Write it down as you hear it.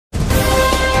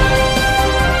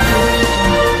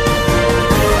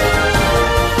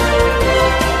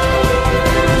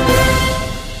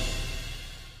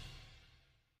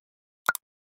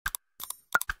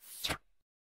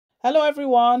Hello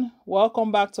everyone,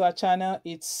 welcome back to our channel.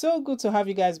 It's so good to have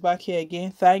you guys back here again.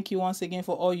 Thank you once again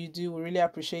for all you do. We really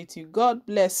appreciate you. God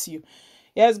bless you.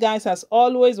 Yes guys, as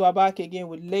always, we're back again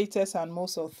with latest and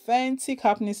most authentic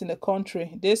happenings in the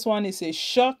country. This one is a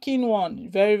shocking one,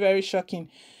 very shocking.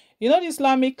 You know the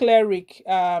Islamic cleric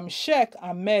Sheikh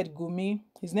Ahmed Gumi.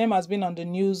 His name has been on the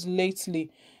news lately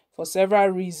for several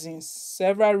reasons,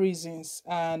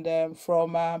 and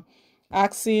from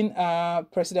asking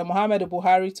President Muhammad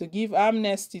Buhari to give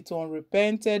amnesty to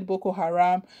unrepented Boko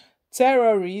Haram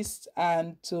terrorists,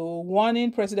 and to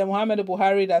warning President Muhammad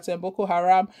Buhari that Boko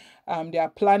Haram they are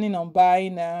planning on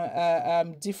buying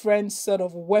different sort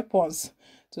of weapons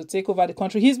to take over the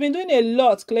country. He's been doing a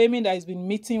lot, claiming that he's been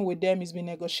meeting with them, he's been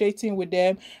negotiating with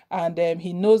them, and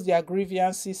he knows their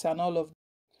grievances and all of that.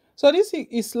 So this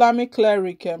Islamic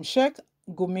cleric, Sheikh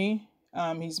Gumi,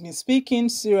 he's been speaking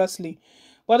seriously.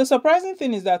 But the surprising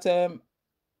thing is that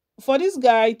for this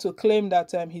guy to claim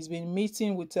that he's been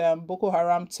meeting with Boko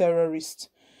Haram terrorists,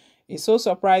 it's so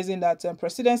surprising that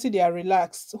presidency, they are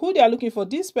relaxed. Who they are looking for?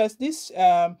 This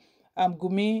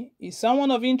Gumi is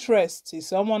someone of interest. He's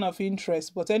someone of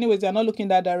interest. But anyways, they are not looking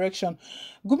that direction.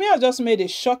 Gumi has just made a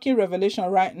shocking revelation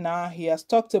right now. He has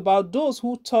talked about those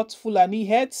who taught Fulani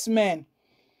herdsmen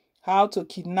how to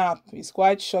kidnap. It's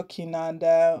quite shocking, and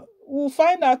we'll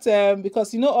find out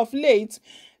because of late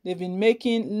they've been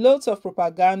making loads of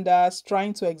propagandas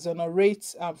trying to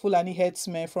exonerate Fulani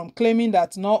herdsmen, from claiming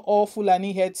that not all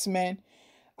Fulani herdsmen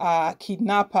are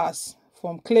kidnappers,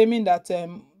 from claiming that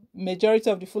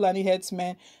majority of the Fulani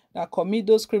herdsmen that commit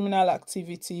those criminal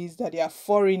activities, that they are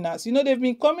foreigners. They've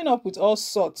been coming up with all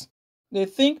sorts. They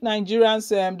think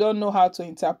Nigerians don't know how to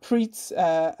interpret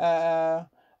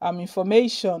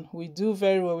information. We do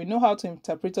very well. We know how to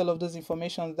interpret all of those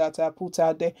informations that are put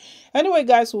out there. Anyway,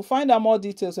 guys, we'll find out more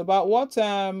details about what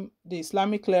the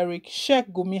Islamic cleric Sheikh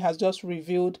Gumi has just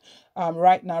revealed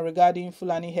right now regarding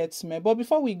Fulani herdsmen. But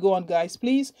before we go on, guys,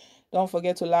 please don't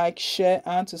forget to like, share,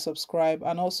 and to subscribe,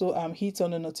 and also hit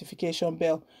on the notification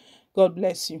bell. God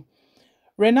bless you.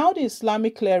 Renowned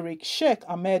Islamic cleric Sheikh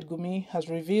Ahmed Gumi has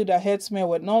revealed that herdsmen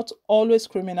were not always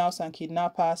criminals and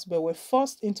kidnappers, but were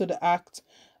forced into the act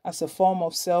as a form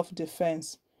of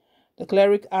self-defense. The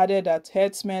cleric added that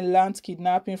herdsmen learned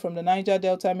kidnapping from the Niger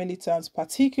Delta militants,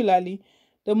 particularly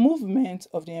the movement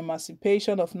of the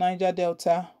Emancipation of Niger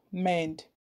Delta MEND.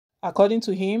 According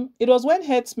to him, it was when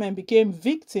herdsmen became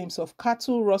victims of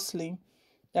cattle rustling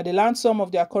that they learned some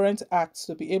of their current acts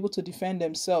to be able to defend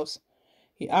themselves.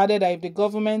 He added that if the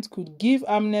government could give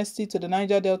amnesty to the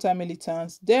Niger Delta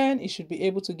militants, then it should be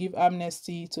able to give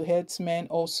amnesty to herdsmen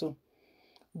also.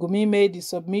 Gumi made the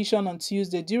submission on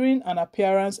Tuesday during an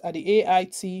appearance at the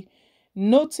AIT,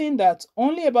 noting that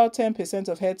only about 10%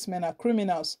 of herdsmen are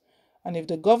criminals, and if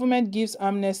the government gives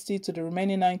amnesty to the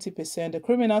remaining 90%, the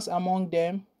criminals among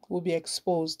them will be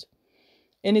exposed.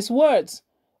 In his words,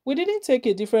 "We didn't take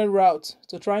a different route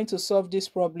to trying to solve this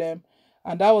problem,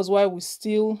 and that was why we're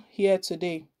still here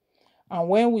today. And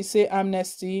when we say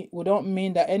amnesty, we don't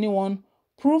mean that anyone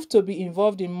proved to be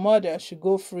involved in murder should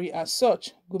go free as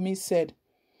such," Gumi said.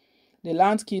 "The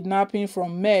land kidnapping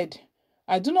from MED,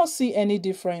 I do not see any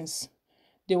difference.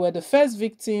 They were the first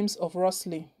victims of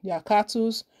rustling. Their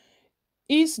cattle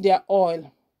is their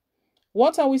oil.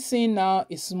 What are we seeing now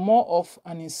is more of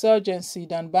an insurgency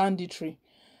than banditry.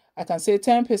 I can say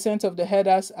 10% of the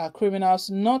herders are criminals,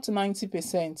 not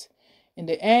 90%. In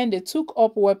the end, they took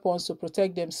up weapons to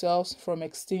protect themselves from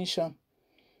extinction.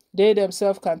 They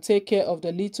themselves can take care of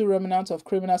the little remnant of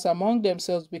criminals among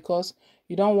themselves because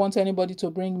you don't want anybody to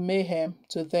bring mayhem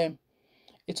to them."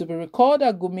 It will be recalled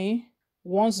that Gumi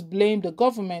once blamed the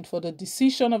government for the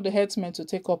decision of the herdsmen to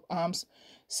take up arms,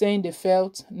 saying they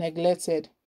felt neglected.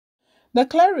 The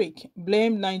cleric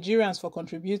blamed Nigerians for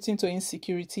contributing to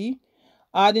insecurity,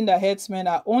 adding that herdsmen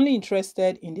are only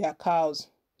interested in their cows.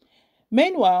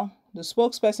 Meanwhile, the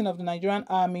spokesperson of the Nigerian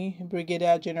Army,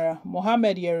 Brigadier General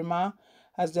Mohammed Yerima,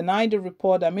 has denied the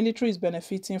report that military is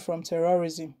benefiting from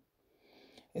terrorism.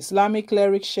 Islamic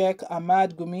cleric Sheikh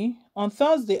Ahmad Gumi on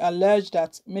Thursday alleged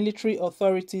that military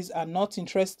authorities are not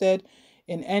interested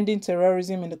in ending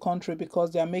terrorism in the country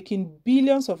because they are making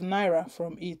billions of naira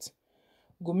from it.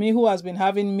 Gumi, who has been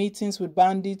having meetings with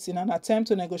bandits in an attempt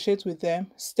to negotiate with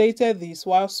them, stated this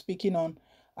while speaking on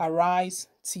Arise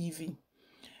TV.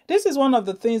 This is one of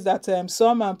the things that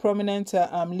some prominent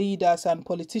leaders and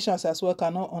politicians as well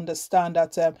cannot understand,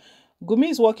 that Gumi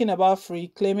is walking about free,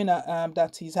 claiming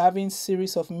that he's having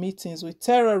series of meetings with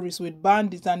terrorists, with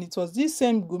bandits, and it was this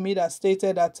same Gumi that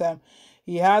stated that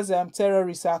he has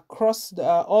terrorists across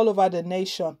all over the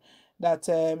nation, that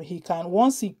he can,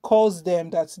 once he calls them,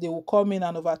 that they will come in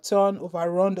and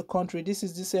overrun the country. This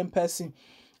is the same person.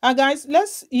 And guys,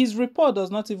 his report does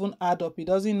not even add up. It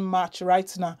doesn't match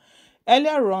right now.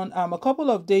 Earlier on, a couple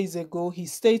of days ago, he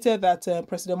stated that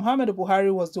President Muhammad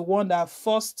Buhari was the one that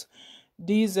forced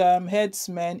these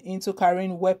herdsmen into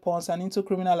carrying weapons and into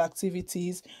criminal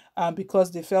activities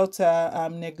because they felt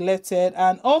neglected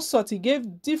and all sorts. He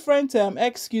gave different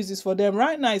excuses for them.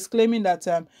 Right now, he's claiming that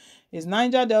it's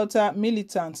Niger Delta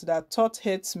militants that taught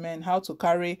herdsmen how to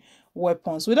carry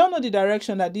weapons. We don't know the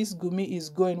direction that this Gumi is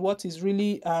going, what is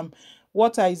really,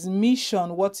 what are his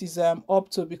mission, what is up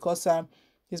to, because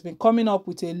he's been coming up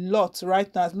with a lot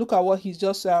right now. Look at what he's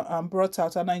just brought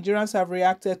out, and Nigerians have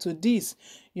reacted to this.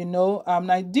 You know,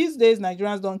 these days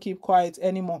Nigerians don't keep quiet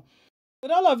anymore.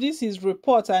 With all of this, his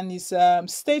report and his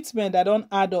statement that don't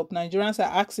add up, Nigerians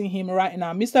are asking him right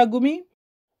now, Mr. Gumi,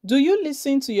 do you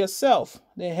listen to yourself?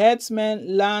 The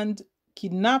herdsmen learned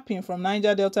kidnapping from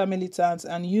Niger Delta militants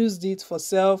and used it for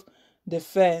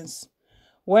self-defense.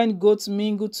 When goats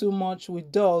mingle too much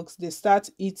with dogs, they start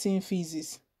eating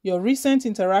feces. Your recent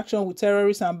interaction with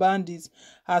terrorists and bandits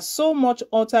has so much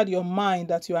altered your mind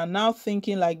that you are now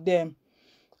thinking like them.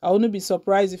 I wouldn't be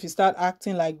surprised if you start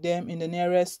acting like them in the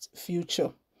nearest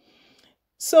future.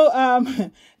 So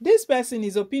this person,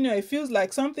 his opinion, it feels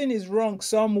like something is wrong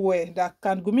somewhere. That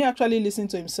can Gumi actually listen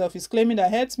to himself? He's claiming that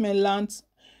herdsmen learned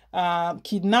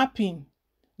kidnapping.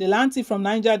 They learned it from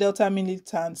Niger Delta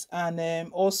militants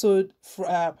and also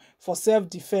for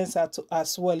self-defense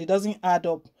as well. It doesn't add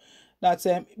up. That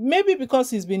maybe because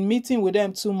he's been meeting with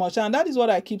them too much, and that is what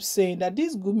I keep saying, that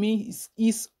this Gumi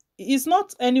is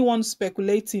not anyone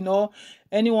speculating or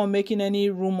anyone making any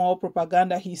rumor or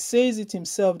propaganda. He says it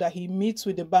himself that he meets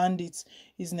with the bandits,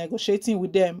 he's negotiating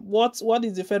with them. What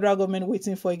is the federal government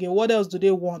waiting for again? What else do they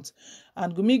want?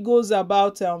 And Gumi goes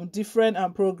about different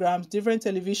programs, different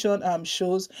television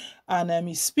shows, and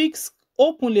he speaks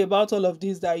openly about all of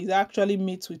this, that he actually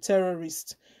meets with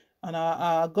terrorists, and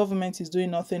our government is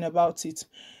doing nothing about it.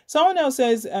 Someone else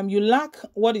says, you lack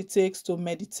what it takes to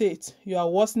meditate. You are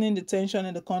worsening the tension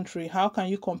in the country. How can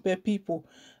you compare people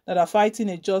that are fighting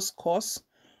a just cause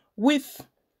with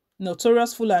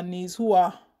notorious Fulanis who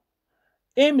are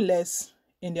aimless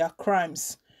in their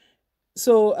crimes?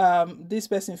 So this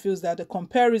person feels that the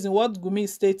comparison, what Gumi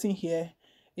is stating here,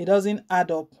 it doesn't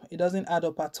add up. It doesn't add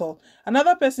up at all.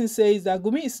 Another person says that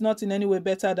Gumi is not in any way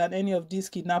better than any of these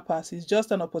kidnappers. He's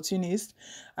just an opportunist,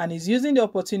 and he's using the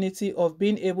opportunity of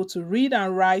being able to read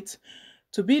and write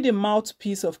to be the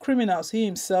mouthpiece of criminals. He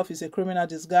himself is a criminal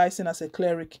disguising as a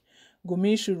cleric.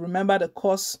 Gumi should remember the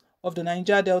cause of the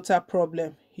Niger Delta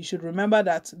problem. He should remember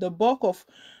that the bulk of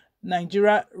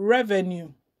Nigeria revenue,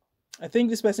 I think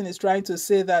this person is trying to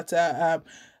say that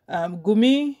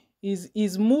Gumi,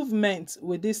 his movement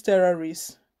with these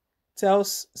terrorists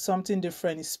tells something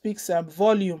different. It speaks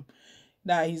volume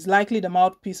that he's likely the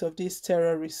mouthpiece of these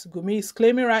terrorists. Gumi is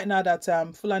claiming right now that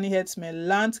Fulani herdsmen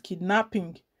learned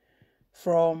kidnapping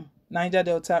from Niger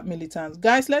Delta militants.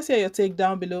 Guys, let's hear your take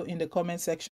down below in the comment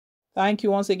section. Thank you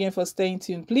once again for staying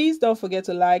tuned. Please don't forget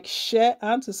to like, share,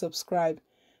 and to subscribe.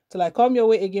 Till I come your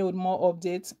way again with more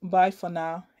updates. Bye for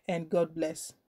now, and God bless.